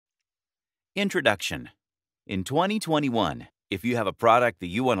Introduction. In 2021, if you have a product that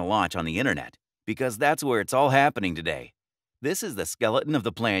you want to launch on the internet, because that's where it's all happening today, this is the skeleton of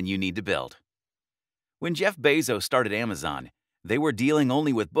the plan you need to build. When Jeff Bezos started Amazon, they were dealing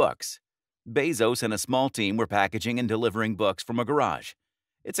only with books. Bezos and a small team were packaging and delivering books from a garage.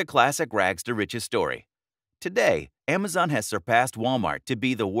 It's a classic rags to riches story. Today, Amazon has surpassed Walmart to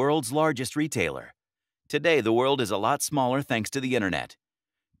be the world's largest retailer. Today, the world is a lot smaller thanks to the internet.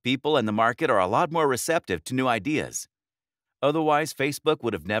 People and the market are a lot more receptive to new ideas. Otherwise, Facebook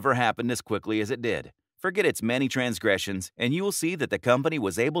would have never happened as quickly as it did. Forget its many transgressions, and you will see that the company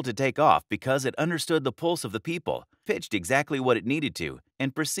was able to take off because it understood the pulse of the people, pitched exactly what it needed to,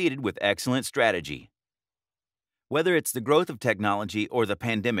 and proceeded with excellent strategy. Whether it's the growth of technology or the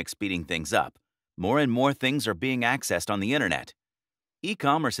pandemic speeding things up, more and more things are being accessed on the internet.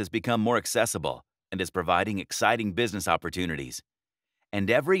 E-commerce has become more accessible and is providing exciting business opportunities. And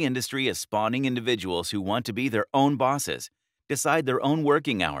every industry is spawning individuals who want to be their own bosses, decide their own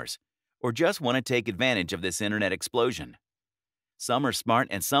working hours, or just want to take advantage of this internet explosion. Some are smart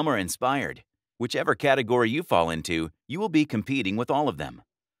and some are inspired. Whichever category you fall into, you will be competing with all of them.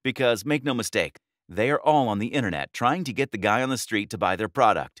 Because, make no mistake, they are all on the internet trying to get the guy on the street to buy their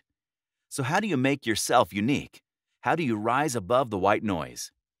product. So how do you make yourself unique? How do you rise above the white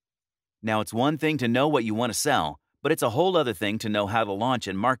noise? Now, it's one thing to know what you want to sell, but it's a whole other thing to know how to launch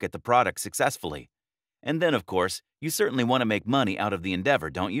and market the product successfully. And then, of course, you certainly want to make money out of the endeavor,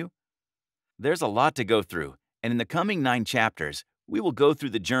 don't you? There's a lot to go through, and in the coming 9 chapters, we will go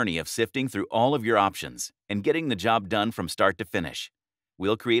through the journey of sifting through all of your options and getting the job done from start to finish.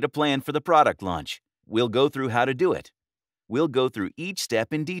 We'll create a plan for the product launch. We'll go through how to do it. We'll go through each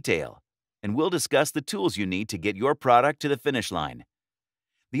step in detail, and we'll discuss the tools you need to get your product to the finish line.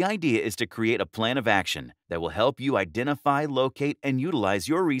 The idea is to create a plan of action that will help you identify, locate, and utilize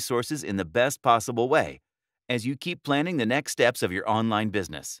your resources in the best possible way as you keep planning the next steps of your online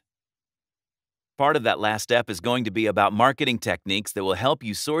business. Part of that last step is going to be about marketing techniques that will help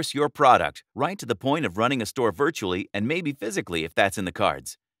you source your product right to the point of running a store virtually and maybe physically if that's in the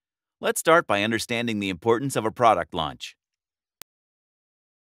cards. Let's start by understanding the importance of a product launch.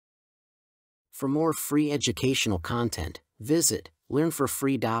 For more free educational content, visit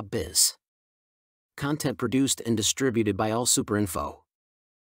learnforfree.biz. Content produced and distributed by AllSuperInfo.